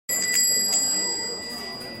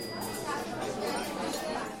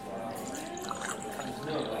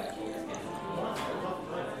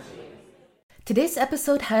Today's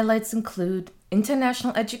episode highlights include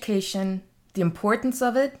international education, the importance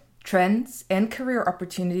of it, trends and career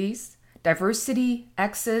opportunities, diversity,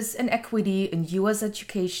 access, and equity in U.S.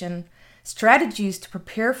 education, strategies to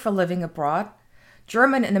prepare for living abroad,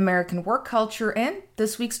 German and American work culture, and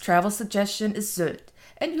this week's travel suggestion is Sylt,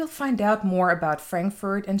 and you'll find out more about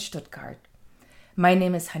Frankfurt and Stuttgart. My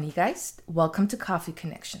name is Hanni Geist. Welcome to Coffee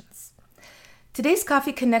Connections. Today's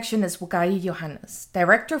Coffee Connection is Wagaye Johannes,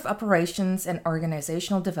 Director of Operations and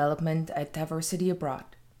Organizational Development at Diversity Abroad.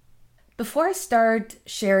 Before I start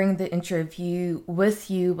sharing the interview with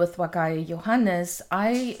Wagaye Johannes,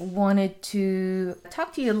 I wanted to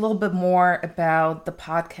talk to you a little bit more about the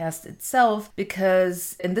podcast itself,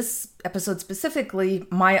 because in this episode specifically,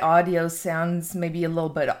 my audio sounds maybe a little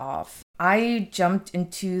bit off. I jumped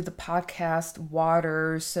into the podcast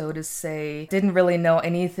water, so to say, didn't really know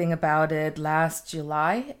anything about it last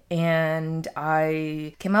July, and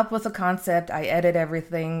I came up with a concept, I edited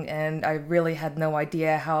everything, and I really had no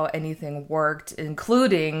idea how anything worked,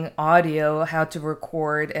 including audio, how to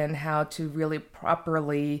record, and how to really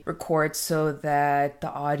properly record so that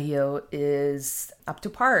the audio is up to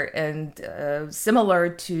par and similar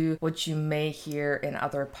to what you may hear in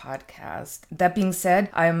other podcasts. That being said,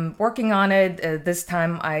 I'm working on it. This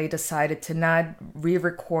time I decided to not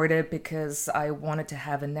re-record it because I wanted to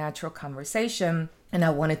have a natural conversation and I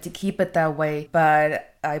wanted to keep it that way.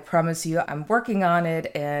 But I promise you, I'm working on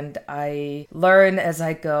it and I learn as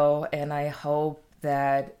I go, and I hope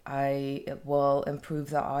that I will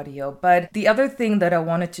improve the audio. But the other thing that I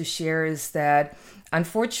wanted to share is that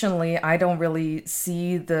unfortunately, I don't really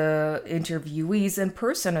see the interviewees in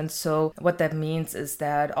person. And so what that means is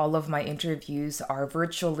that all of my interviews are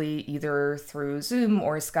virtually either through Zoom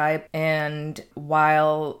or Skype. And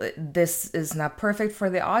while this is not perfect for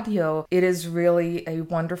the audio, it is really a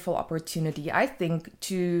wonderful opportunity, I think,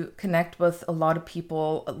 to connect with a lot of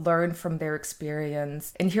people, learn from their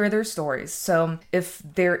experience, and hear their stories. So if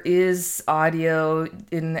there is audio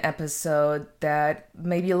in the episode that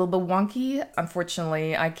may be a little bit wonky, unfortunately,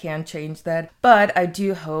 I can't change that, but I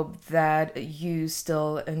do hope that you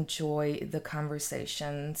still enjoy the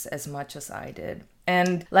conversations as much as I did.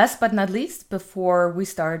 And last but not least, before we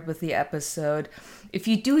start with the episode, if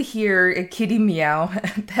you do hear a kitty meow,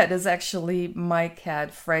 that is actually my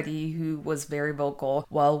cat Freddie, who was very vocal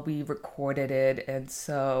while we recorded it. And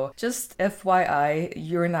so just FYI,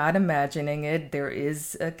 you're not imagining it. There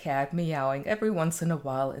is a cat meowing every once in a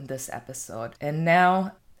while in this episode. And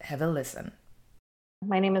now, have a listen.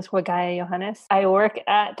 My name is Wagaye Johannes. I work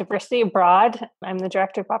at Diversity Abroad. I'm the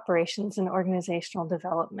Director of Operations and Organizational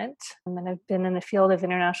Development. And I've been in the field of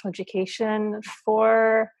international education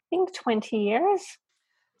for, I think, 20 years.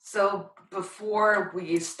 So before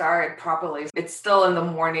we start properly, it's still in the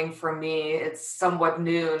morning for me. It's somewhat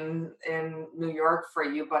noon in New York for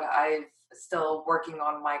you, but I'm still working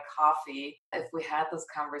on my coffee. If we had this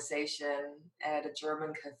conversation at a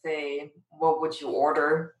German cafe, what would you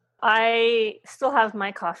order? I still have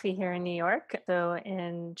my coffee here in New York. So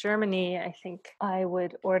in Germany, I think I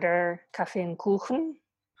would order Kaffee und Kuchen.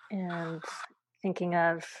 And thinking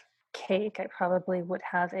of cake, I probably would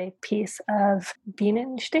have a piece of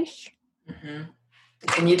Bienenstich. Mm-hmm.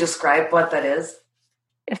 Can you describe what that is?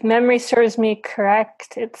 If memory serves me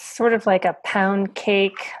correct, it's sort of like a pound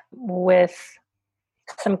cake with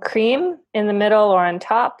some cream in the middle or on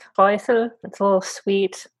top. Streusel. It's a little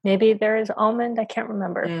sweet. Maybe there is almond. I can't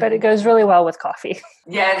remember, but it goes really well with coffee.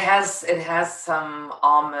 Yeah, it has some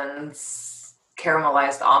almonds,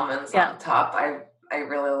 caramelized almonds on top. I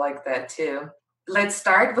really like that too. Let's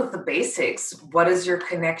start with the basics. What is your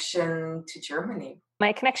connection to Germany?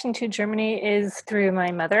 My connection to Germany is through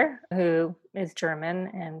my mother, who is German,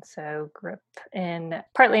 and so grew up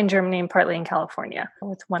partly in Germany and partly in California,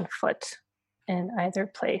 with one foot in either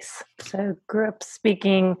place. So grew up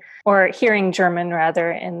speaking or hearing German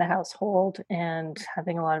rather in the household and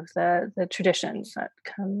having a lot of the traditions that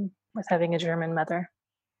come with having a German mother.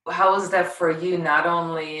 How was that for you, not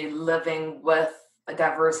only living with a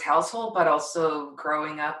diverse household, but also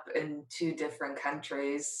growing up in two different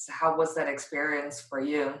countries? How was that experience for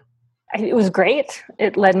you? It was great.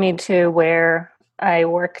 It led me to where I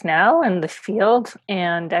work now in the field.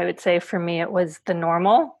 And I would say for me, it was the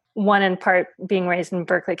normal. One, in part, being raised in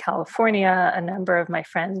Berkeley, California, a number of my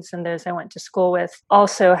friends and those I went to school with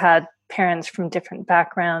also had parents from different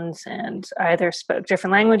backgrounds and either spoke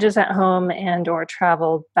different languages at home and or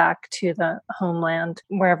traveled back to the homeland,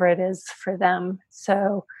 wherever it is for them.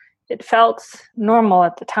 So it felt normal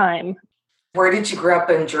at the time. Where did you grow up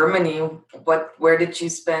in Germany? Where did you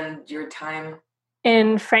spend your time?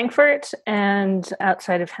 In Frankfurt and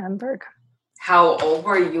outside of Hamburg. How old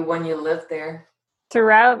were you when you lived there?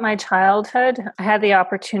 Throughout my childhood, I had the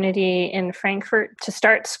opportunity in Frankfurt to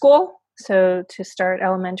start school. So to start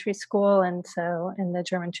elementary school. And so in the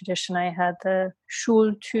German tradition, I had the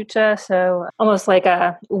Schultüte, so almost like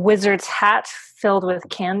a wizard's hat filled with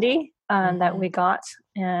candy that we got.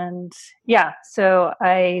 And yeah, so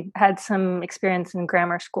I had some experience in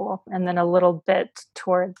grammar school and then a little bit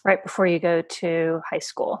toward right before you go to high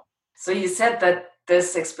school. So you said that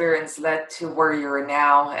this experience led to where you're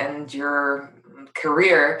now and your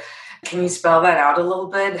career. Can you spell that out a little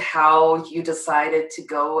bit? How you decided to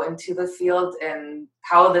go into the field and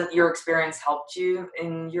how your experience helped you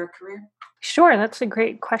in your career? Sure, that's a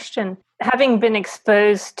great question. Having been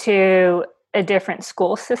exposed to a different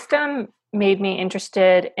school system made me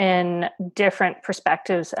interested in different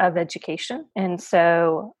perspectives of education. And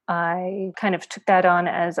so I kind of took that on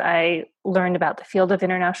as I learned about the field of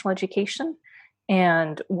international education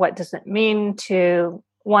and what does it mean to,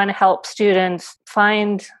 one, help students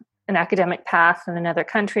find an academic path in another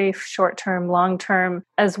country, short-term, long-term,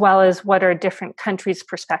 as well as what are different countries'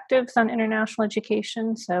 perspectives on international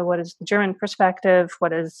education. So what is the German perspective?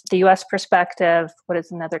 What is the US perspective? What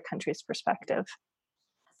is another country's perspective?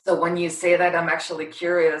 So when you say that, I'm actually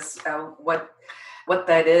curious what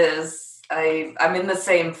that is. I'm in the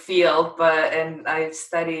same field, and I've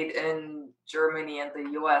studied in Germany and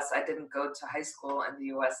the US. I didn't go to high school in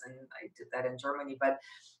the US, and I did that in Germany. But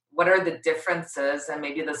what are the differences and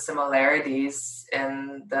maybe the similarities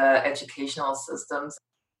in the educational systems?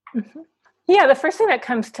 Mm-hmm. Yeah, the first thing that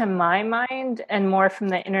comes to my mind, and more from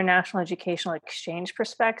the international educational exchange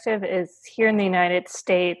perspective, is here in the United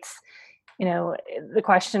States, the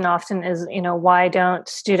question often is, why don't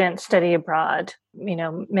students study abroad?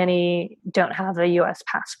 Many don't have a US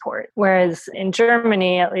passport. Whereas in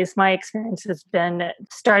Germany, at least my experience has been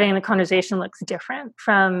starting the conversation looks different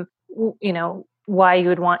from, why you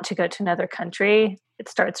would want to go to another country. It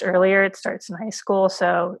starts earlier, it starts in high school.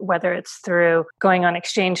 So whether it's through going on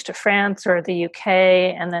exchange to France or the UK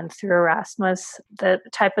and then through Erasmus, the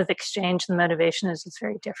type of exchange and motivation is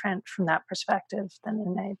very different from that perspective than the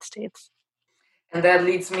United States. And that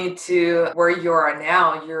leads me to where you are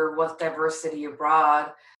now. You're with Diversity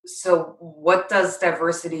Abroad. So what does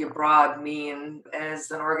Diversity Abroad mean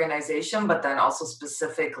as an organization, but then also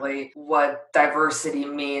specifically what diversity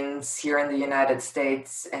means here in the United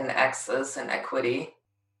States and access and equity?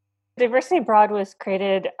 Diversity Abroad was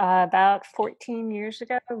created about 14 years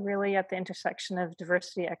ago, really at the intersection of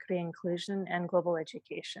diversity, equity, inclusion, and global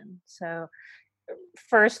education. So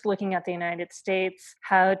first, looking at the United States,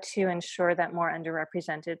 how to ensure that more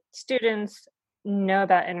underrepresented students know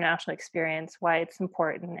about international experience, why it's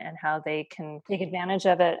important, and how they can take advantage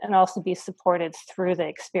of it, and also be supported through the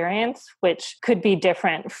experience, which could be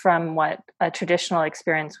different from what a traditional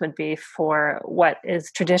experience would be for what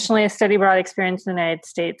is traditionally a study abroad experience in the United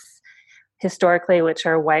States historically, which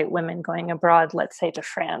are white women going abroad, let's say to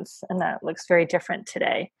France, and that looks very different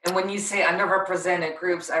today. And when you say underrepresented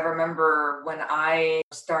groups, I remember when I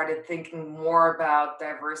started thinking more about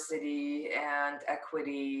diversity and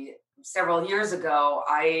equity several years ago,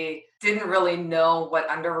 I didn't really know what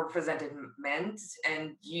underrepresented meant.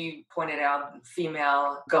 And you pointed out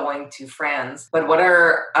female going to France. But what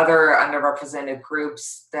are other underrepresented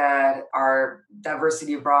groups that are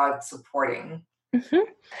Diversity Abroad supporting? Mm-hmm.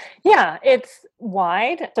 Yeah, it's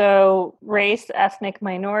wide. So race, ethnic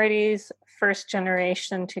minorities, first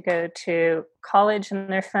generation to go to college in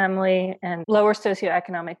their family, and lower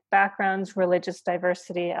socioeconomic backgrounds, religious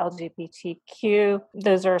diversity, LGBTQ.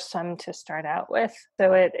 Those are some to start out with.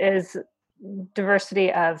 So it is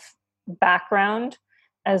diversity of background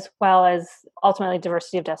as well as ultimately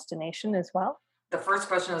diversity of destination as well. The first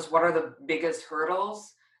question is, what are the biggest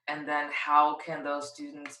hurdles? And then how can those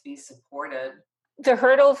students be supported? The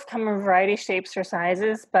hurdles come in a variety of shapes or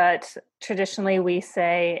sizes, but traditionally we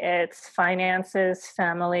say it's finances,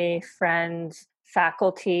 family, friends,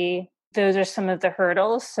 faculty. Those are some of the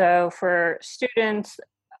hurdles. So for students,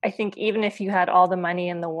 I think even if you had all the money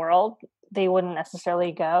in the world, they wouldn't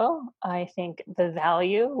necessarily go. I think the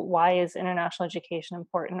value, why is international education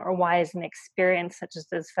important, or why is an experience such as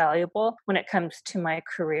this valuable when it comes to my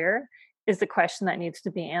career, is the question that needs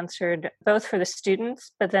to be answered both for the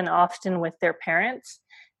students, but then often with their parents.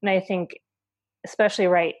 And I think, especially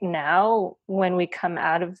right now, when we come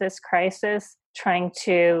out of this crisis, trying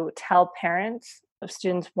to tell parents of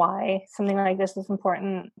students why something like this is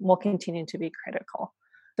important will continue to be critical.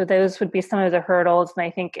 So those would be some of the hurdles. And I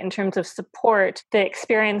think in terms of support, the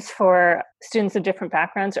experience for students of different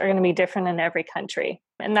backgrounds are going to be different in every country.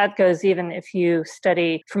 And that goes even if you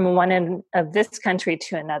study from one end of this country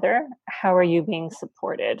to another, how are you being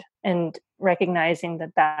supported? And recognizing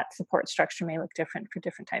that that support structure may look different for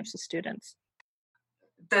different types of students.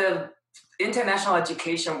 The international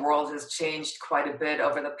education world has changed quite a bit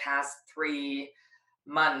over the past 3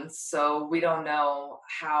 months, so we don't know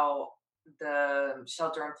how the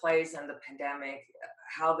shelter in place and the pandemic,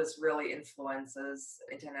 how this really influences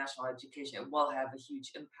international education. It will have a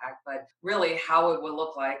huge impact, but really how it will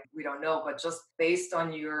look like, we don't know. But just based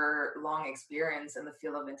on your long experience in the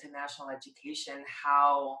field of international education,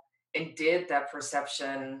 how and did that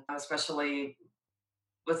perception, especially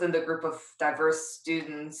within the group of diverse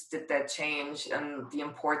students, did that change and the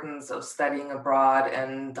importance of studying abroad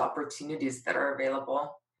and the opportunities that are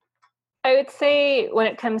available? I would say when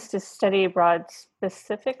it comes to study abroad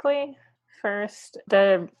specifically, first,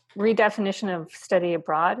 the redefinition of study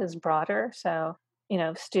abroad is broader. So,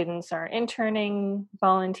 students are interning,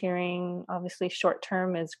 volunteering, obviously short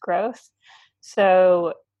term is growth.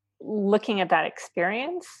 So looking at that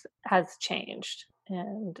experience has changed.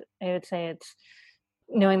 And I would say it's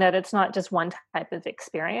knowing that it's not just one type of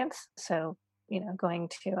experience. So, going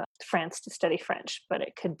to France to study French, but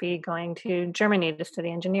it could be going to Germany to study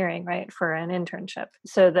engineering, right, for an internship.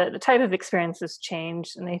 So the type of experiences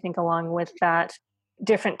change. And I think along with that,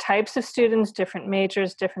 different types of students, different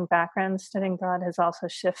majors, different backgrounds studying abroad has also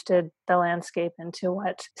shifted the landscape into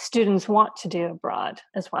what students want to do abroad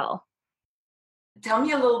as well. Tell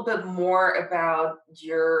me a little bit more about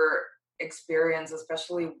your experience,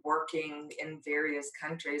 especially working in various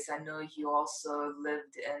countries. I know you also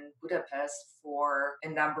lived in Budapest for a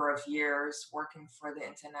number of years, working for the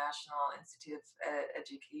International Institute of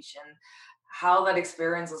Education. How that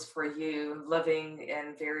experience was for you, living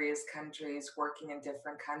in various countries, working in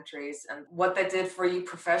different countries, and what that did for you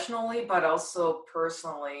professionally, but also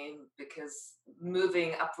personally, because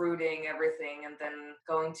moving, uprooting everything, and then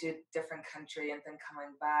going to a different country and then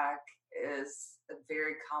coming back is a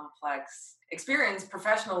very complex experience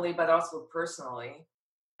professionally, but also personally.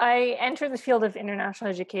 I entered the field of international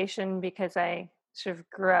education because I sort of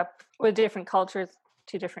grew up with different cultures,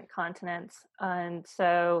 two different continents. And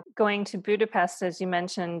so going to Budapest, as you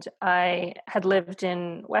mentioned, I had lived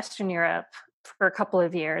in Western Europe for a couple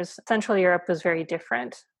of years. Central Europe was very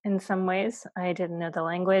different in some ways. I didn't know the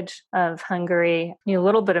language of Hungary, knew a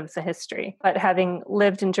little bit of the history, but having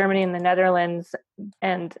lived in Germany and the Netherlands,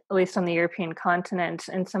 and at least on the European continent,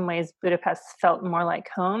 in some ways, Budapest felt more like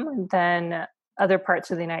home than other parts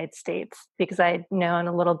of the United States because I'd known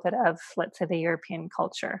a little bit of, let's say, the European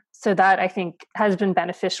culture. So that I think has been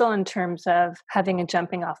beneficial in terms of having a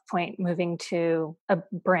jumping off point, moving to a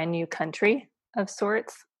brand new country of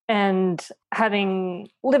sorts. And having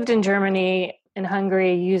lived in Germany and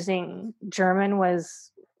Hungary, using German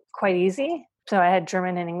was quite easy. So I had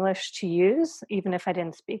German and English to use, even if I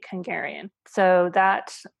didn't speak Hungarian. So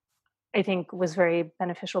that I think was very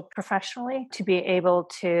beneficial professionally to be able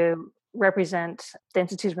to represent the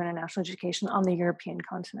Institute of International Education on the European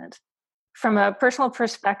continent. From a personal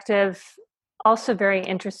perspective, also very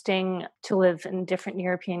interesting to live in different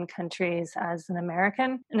European countries as an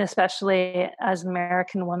American, and especially as an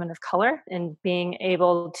American woman of color, and being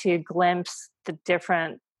able to glimpse the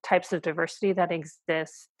different types of diversity that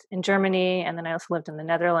exist in Germany. And then I also lived in the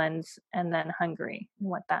Netherlands and then Hungary, and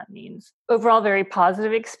what that means. Overall, very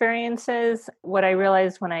positive experiences. What I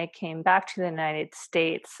realized when I came back to the United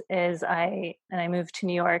States is I moved to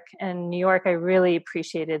New York, and New York, I really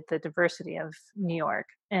appreciated the diversity of New York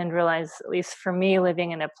and realized, at least for me,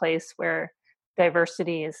 living in a place where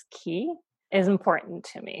diversity is key is important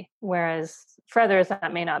to me. Whereas for others,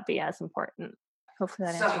 that may not be as important. Hopefully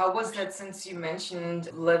that So, how was that, since you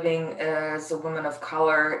mentioned living as a woman of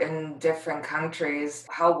color in different countries?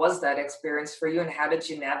 How was that experience for you, and how did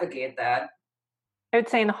you navigate that? I would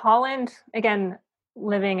say in Holland, again,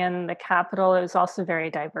 living in the capital, it was also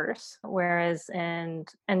very diverse. Whereas in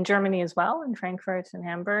Germany as well, in Frankfurt and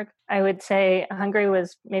Hamburg, I would say Hungary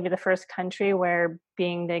was maybe the first country where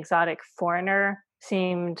being the exotic foreigner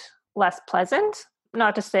seemed less pleasant.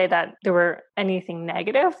 Not to say that there were anything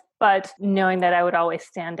negative, but knowing that I would always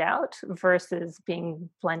stand out versus being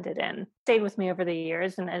blended in stayed with me over the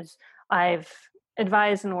years. And as I've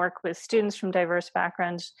advised and worked with students from diverse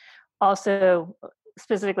backgrounds, also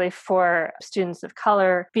specifically for students of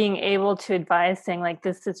color, being able to advise saying like,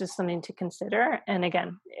 this is just something to consider. And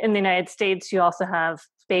again, in the United States, you also have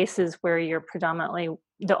spaces where you're predominantly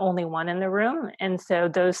the only one in the room. And so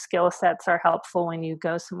those skill sets are helpful when you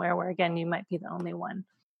go somewhere where, again, you might be the only one.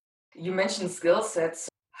 You mentioned skill sets.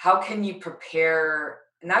 How can you prepare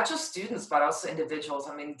not just students, but also individuals?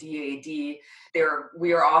 I mean, DAD,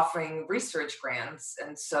 we are offering research grants.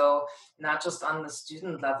 And so not just on the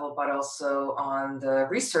student level, but also on the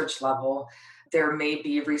research level. there may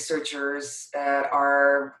be researchers that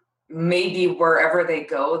are maybe wherever they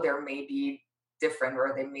go, there may be different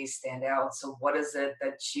or they may stand out. So what is it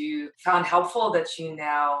that you found helpful that you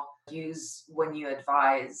now use when you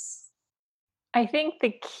advise? I think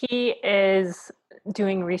the key is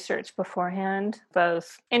doing research beforehand,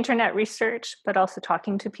 both internet research, but also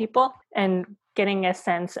talking to people and getting a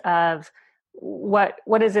sense of what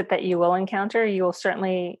is it that you will encounter. You will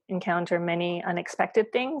certainly encounter many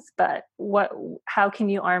unexpected things, but how can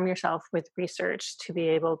you arm yourself with research to be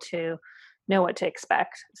able to know what to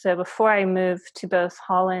expect? So before I moved to both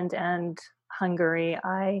Holland and Hungary,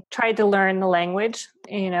 I tried to learn the language,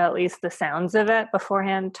 at least the sounds of it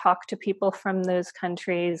beforehand, talk to people from those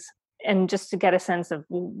countries, and just to get a sense of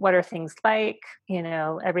what are things like,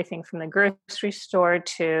 everything from the grocery store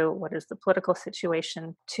to what is the political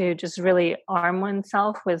situation, to just really arm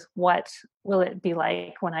oneself with what will it be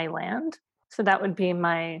like when I land. So that would be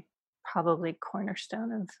my probably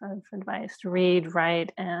cornerstone of advice: read,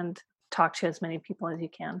 write, and talk to as many people as you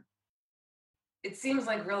can. It seems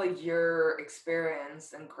like really your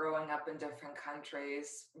experience and growing up in different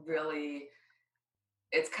countries really,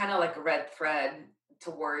 it's kind of like a red thread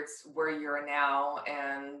towards where you're now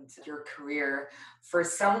and your career. For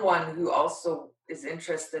someone who also is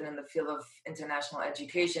interested in the field of international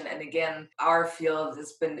education, and again, our field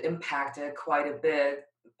has been impacted quite a bit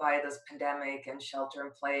by this pandemic and shelter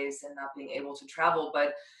in place and not being able to travel.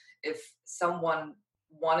 But if someone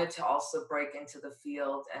wanted to also break into the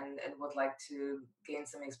field and would like to gain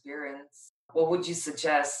some experience, what would you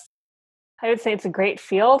suggest? I would say it's a great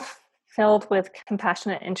field filled with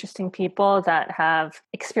compassionate, interesting people that have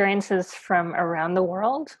experiences from around the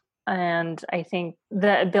world. And I think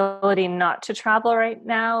the ability not to travel right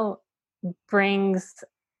now brings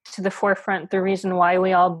to the forefront the reason why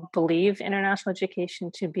we all believe international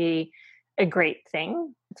education to be a great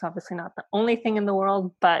thing. It's obviously not the only thing in the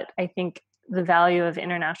world, but I think the value of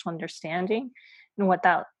international understanding and what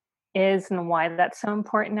that is and why that's so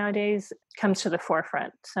important nowadays comes to the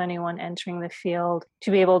forefront. So anyone entering the field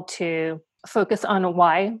to be able to focus on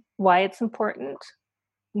why it's important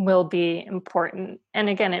will be important. And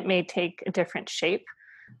again, it may take a different shape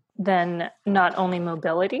than not only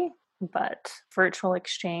mobility, but virtual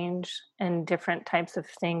exchange and different types of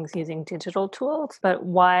things using digital tools. But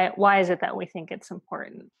why is it that we think it's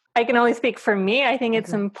important? I can only speak for me. I think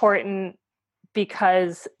it's important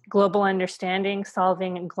because global understanding,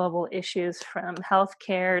 solving global issues from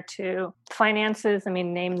healthcare to finances,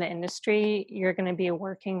 name the industry, you're going to be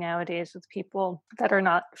working nowadays with people that are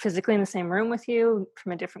not physically in the same room with you,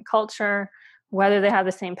 from a different culture. Whether they have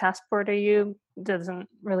the same passport as you doesn't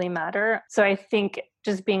really matter. So I think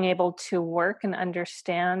just being able to work and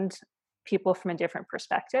understand people from a different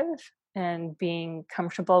perspective and being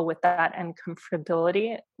comfortable with that and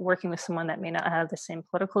comfortability, working with someone that may not have the same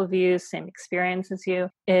political views, same experience as you,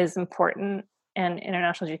 is important. And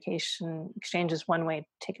international education exchange is one way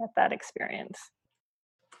to get that experience.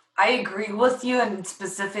 I agree with you, and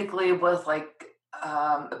specifically with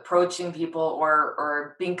approaching people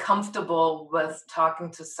or being comfortable with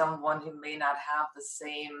talking to someone who may not have the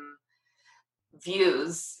same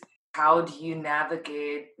views. How do you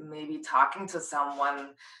navigate maybe talking to someone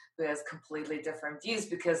who has completely different views?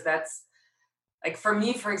 Because that's like, for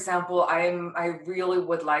me, for example, I really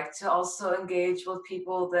would like to also engage with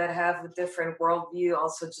people that have a different worldview,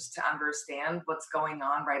 also just to understand what's going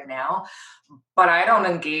on right now. But I don't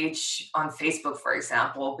engage on Facebook, for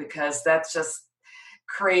example, because that just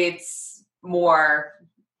creates more.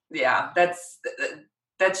 Yeah, that's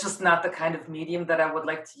just not the kind of medium that I would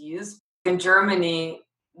like to use. In Germany,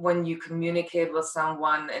 when you communicate with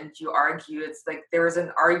someone and you argue, it's like there is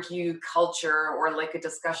an argue culture or like a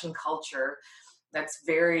discussion culture that's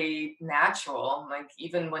very natural. Like,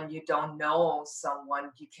 even when you don't know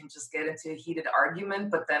someone, you can just get into a heated argument,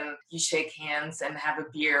 but then you shake hands and have a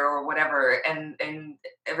beer or whatever, and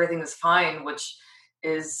everything is fine, which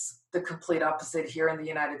is the complete opposite here in the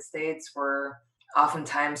United States, where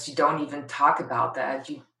oftentimes you don't even talk about that.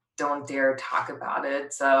 You don't dare talk about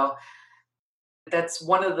it. So that's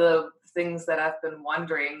one of the things that I've been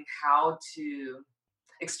wondering, how to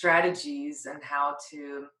like strategies and how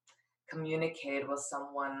to communicate with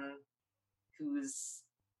someone who's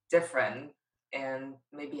different and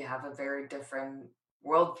maybe have a very different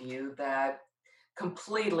worldview that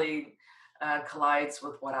completely collides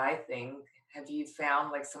with what I think. Have you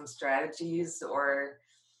found like some strategies or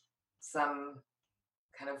some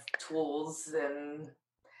kind of tools and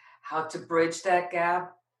how to bridge that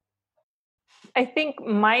gap? I think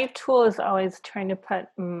my tool is always trying to put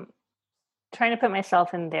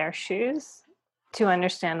myself in their shoes to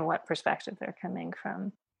understand what perspective they're coming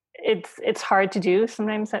from. it's hard to do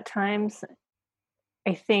sometimes at times.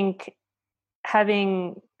 I think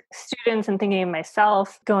having students and thinking of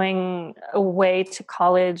myself going away to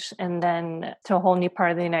college and then to a whole new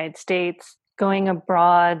part of the United States, going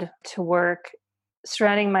abroad to work,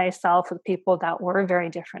 surrounding myself with people that were very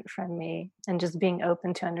different from me, and just being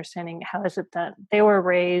open to understanding how is it that they were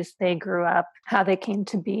raised, they grew up, how they came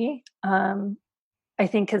to be, I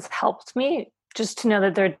think has helped me just to know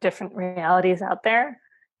that there are different realities out there,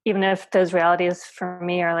 even if those realities for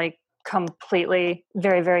me are like completely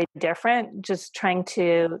very, very different. Just trying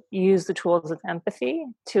to use the tools of empathy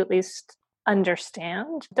to at least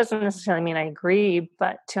understand. Doesn't necessarily mean I agree,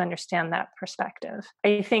 but to understand that perspective.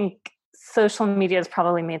 I think social media has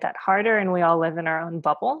probably made that harder, and we all live in our own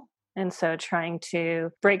bubble. And so trying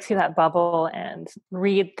to break through that bubble and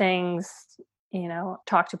read things,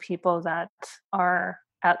 talk to people that are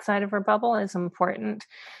outside of our bubble is important.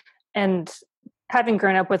 And having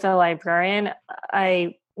grown up with a librarian,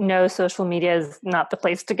 I know social media is not the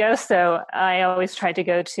place to go. So I always try to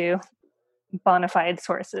go to bona fide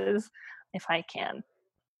sources if I can.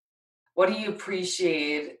 What do you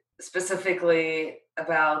appreciate specifically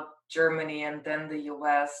about Germany and then the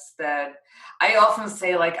US that I often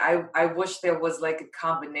say, like, I wish there was like a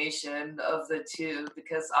combination of the two,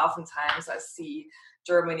 because oftentimes I see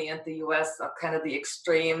Germany and the US are kind of the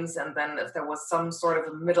extremes, and then if there was some sort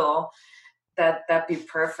of a middle, that'd be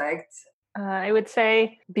perfect. I would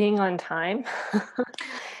say being on time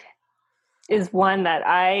is one that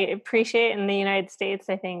I appreciate in the United States.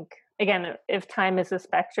 I think, again, if time is a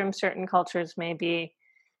spectrum, certain cultures maybe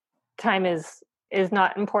time is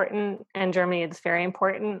not important, and Germany is very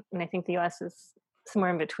important. And I think the US is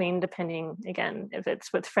somewhere in between, depending, again, if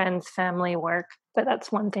it's with friends, family, work. But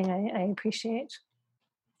that's one thing I appreciate.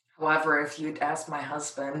 However, if you'd ask my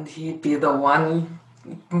husband, he'd be the one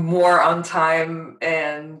more on time,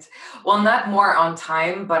 and well, not more on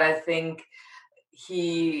time, but I think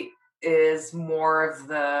he is more of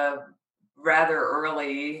the rather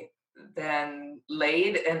early than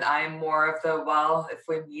late, and I'm more of the, well, if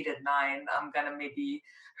we meet at 9, I'm gonna maybe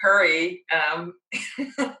hurry, and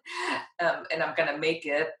I'm gonna make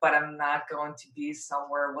it, but I'm not going to be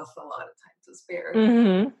somewhere with a lot of time to spare.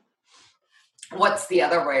 Mm-hmm. What's the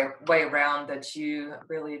other way around that you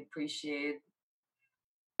really appreciate?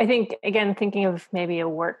 I think, again, thinking of maybe a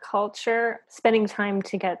work culture, spending time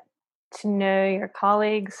to get to know your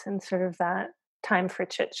colleagues and sort of that time for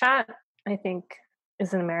chit chat, I think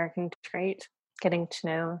is an American trait. Getting to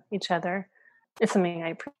know each other is something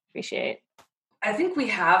I appreciate. I think we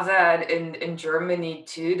have that in Germany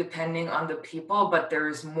too, depending on the people, but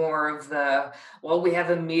there's more of the, well, we have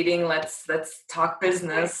a meeting, let's talk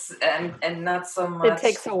business, and not so much. It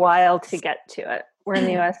takes a while to get to it. Where in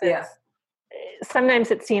the US, yeah. Sometimes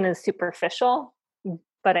it's seen as superficial,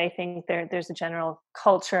 but I think there's a general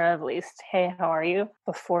culture of at least, hey, how are you,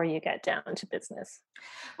 before you get down to business.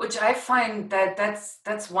 Which I find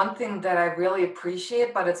that's one thing that I really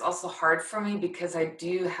appreciate, but it's also hard for me because I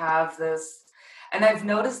do have this, and I've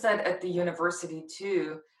noticed that at the university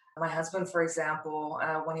too. My husband, for example,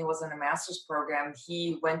 when he was in a master's program,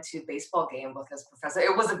 he went to a baseball game with his professor.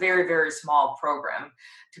 It was a very, very small program,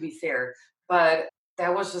 to be fair, but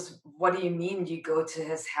that was just, what do you mean you go to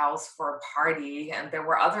his house for a party? And there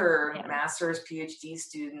were other master's, PhD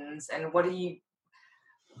students, and what do you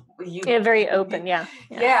very open, yeah.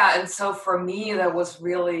 And so for me, that was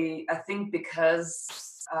really, I think, because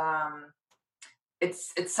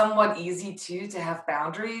it's somewhat easy too to have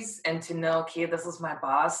boundaries and to know, okay, this is my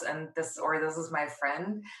boss and this is my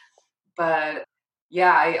friend. But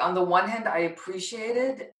yeah, on the one hand, I appreciate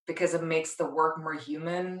it because it makes the work more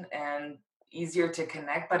human and easier to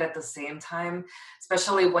connect, but at the same time,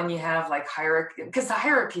 especially when you have like hierarchy, because the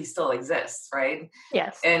hierarchy still exists, right?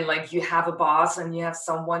 Yes. And like you have a boss and you have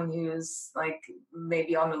someone who's like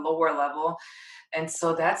maybe on the lower level, and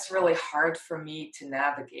so that's really hard for me to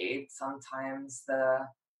navigate sometimes,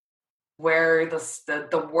 where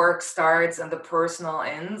the work starts and the personal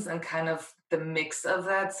ends, and kind of the mix of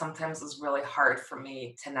that sometimes is really hard for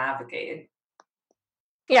me to navigate.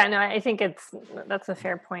 Yeah, no, I think that's a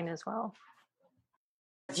fair point as well.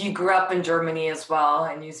 You grew up in Germany as well,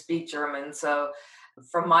 and you speak German. So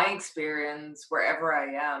from my experience, wherever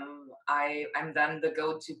I am, I'm then the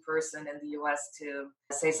go-to person in the US to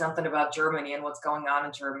say something about Germany and what's going on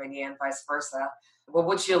in Germany, and vice versa. What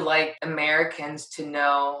would you like Americans to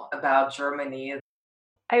know about Germany?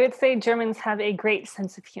 I would say Germans have a great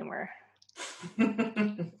sense of humor.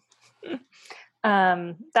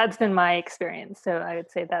 That's been my experience. So I would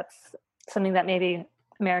say that's something that maybe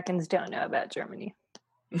Americans don't know about Germany.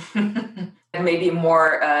 Maybe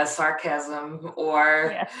more sarcasm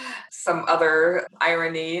or some other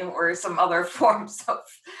irony or some other forms of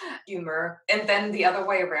humor. And then the other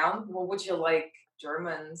way around, what would you like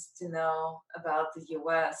Germans to know about the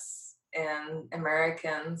US and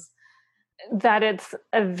Americans? That it's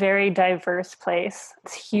a very diverse place.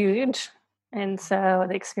 It's huge. And so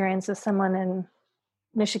the experience of someone in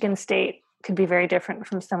Michigan State could be very different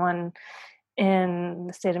from someone in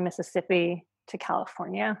the state of Mississippi to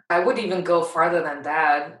California. I would even go farther than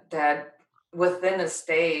that within a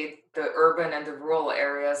state, the urban and the rural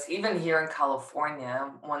areas, even here in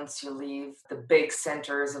California, once you leave the big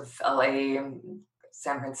centers of LA and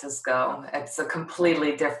San Francisco, it's a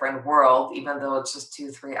completely different world, even though it's just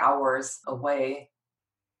 2-3 hours away.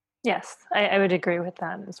 Yes, I would agree with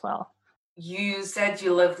that as well. You said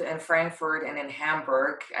you lived in Frankfurt and in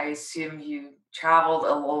Hamburg. I assume you traveled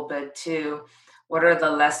a little bit too. What are the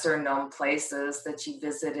lesser known places that you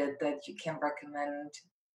visited that you can recommend?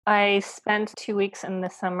 I spent 2 weeks in the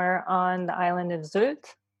summer on the island of Sylt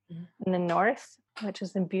in the north, which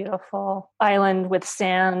is a beautiful island with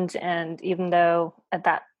sand. And even though at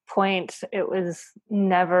that point it was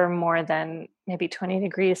never more than maybe 20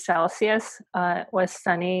 degrees Celsius, it was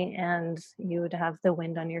sunny and you would have the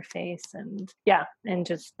wind on your face and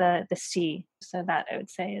just the sea. So that I would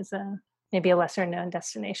say is maybe a lesser known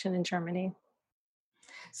destination in Germany.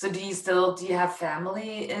 So do you have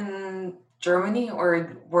family in Germany,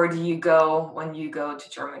 or where do you go when you go to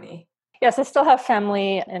Germany? Yes, I still have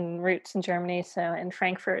family and roots in Germany, so in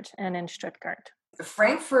Frankfurt and in Stuttgart.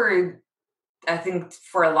 Frankfurt, I think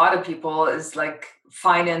for a lot of people, is like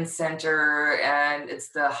finance center, and it's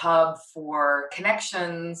the hub for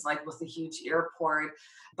connections, like with a huge airport.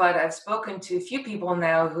 But I've spoken to a few people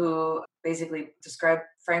now who basically describe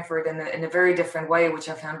Frankfurt in a very different way, which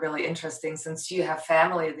I found really interesting. Since you have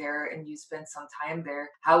family there and you spent some time there,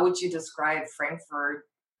 how would you describe Frankfurt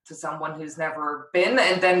to someone who's never been,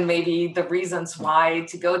 and then maybe the reasons why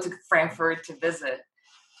to go to Frankfurt to visit?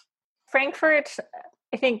 Frankfurt,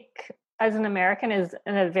 I think, as an American, is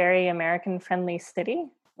in a very American-friendly city.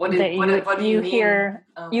 What do you mean? You hear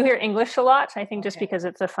English a lot, I think, just because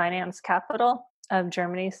it's a finance capital of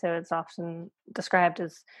Germany, so it's often described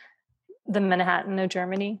as the Manhattan of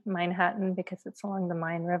Germany, Manhattan, because it's along the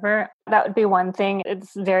Main River. That would be one thing.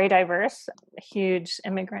 It's very diverse, a huge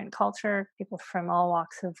immigrant culture, people from all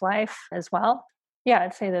walks of life as well. Yeah,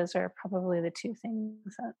 I'd say those are probably the two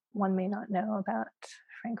things that one may not know about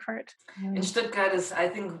Frankfurt. And Stuttgart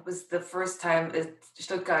was the first time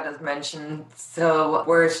Stuttgart is mentioned. So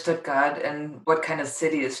where is Stuttgart and what kind of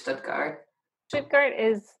city is Stuttgart? Stuttgart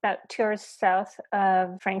is about 2 hours south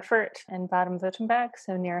of Frankfurt in Baden-Württemberg,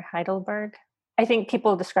 so near Heidelberg. I think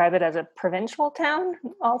people describe it as a provincial town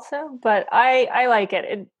also, but I like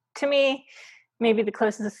it. To me, maybe the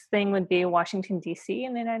closest thing would be Washington, D.C.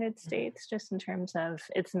 in the United States, just in terms of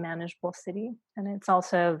it's a manageable city. And it's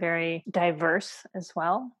also very diverse as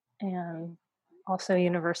well, and also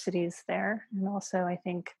universities there. And also, I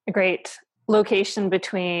think, a great location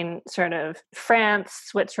between sort of France,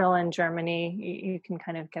 Switzerland, Germany. You can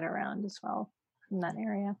kind of get around as well in that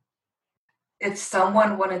area. If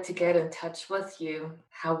someone wanted to get in touch with you,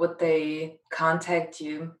 how would they contact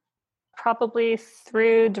you? Probably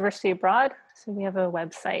through Diversity Abroad. So we have a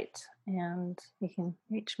website and you can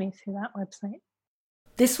reach me through that website.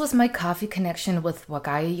 This was my coffee connection with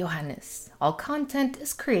Wagaye Johannes. All content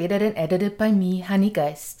is created and edited by me, Hani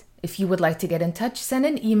Geist. If you would like to get in touch, send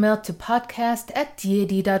an email to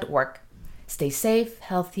podcast@dad.org. Stay safe,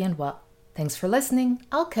 healthy, and well. Thanks for listening.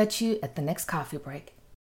 I'll catch you at the next coffee break.